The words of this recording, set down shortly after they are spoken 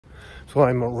So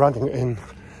I'm running in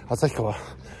Asahikawa,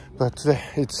 but today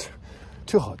it's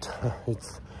too hot.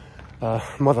 It's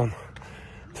more than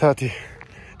 30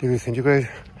 degrees centigrade.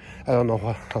 I don't know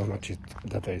how much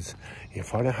that is in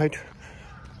Fahrenheit,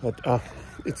 but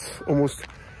it's almost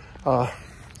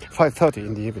 5:30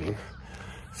 in the evening,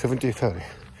 70:30.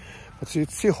 But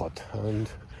it's still hot, and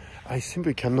I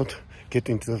simply cannot get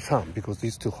into the sun because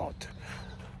it's too hot.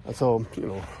 So,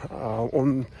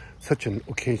 on such an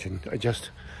occasion, I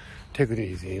just take it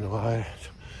easy. I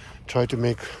try to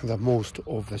make the most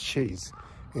of the shades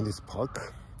in this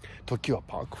park, Tokiwa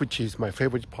Park, which is my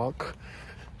favorite park.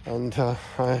 And I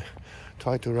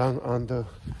try to run under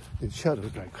the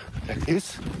shadow like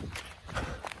this.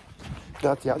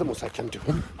 That's the utmost I can do.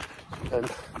 And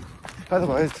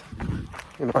otherwise,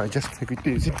 I just take it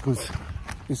easy because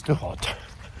it's too hot.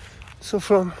 So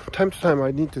from time to time,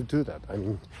 I need to do that. I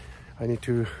mean, I need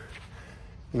to,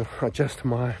 adjust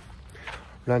my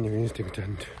running instinct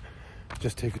and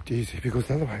just take it easy because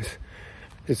otherwise,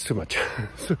 it's too much.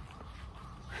 So,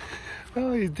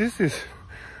 this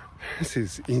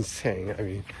is insane. I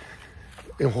mean,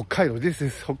 in Hokkaido, this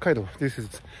is Hokkaido. This is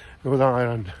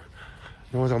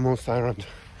northernmost island,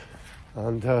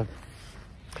 and to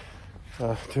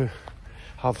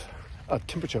have a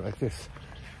temperature like this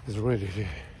is really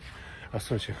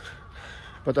astonishing.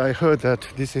 But I heard that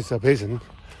this is a basin,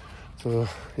 so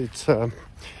it's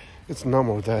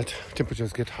normal that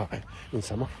temperatures get high in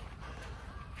summer.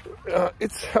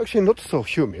 It's actually not so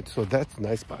humid, so that's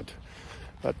nice part.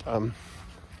 But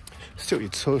still,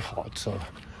 it's so hot. So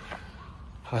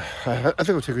I think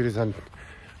I'll take it easy and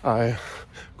I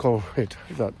call it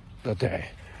the day.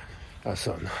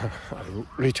 Soon I'll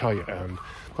retire and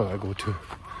I go to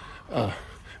a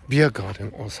beer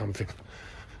garden or something.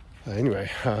 Anyway,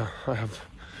 I have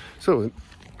so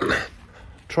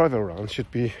travel around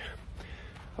should be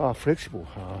flexible.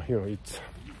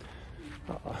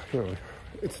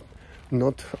 It's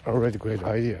not a really great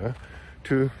idea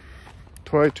to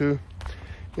try to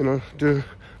do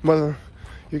more than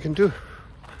you can do.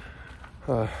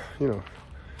 I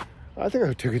think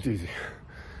I'll take it easy.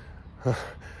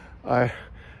 I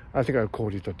think I'll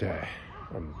call it a day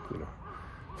and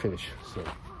finish. So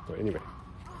anyway,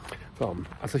 from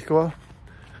Asahikawa,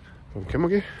 from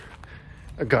Kemogi,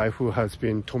 a guy who has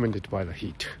been tormented by the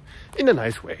heat in a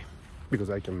nice way, because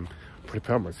I can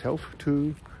prepare myself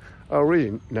to a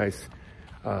really nice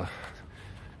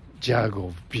jug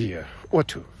of beer or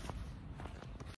two.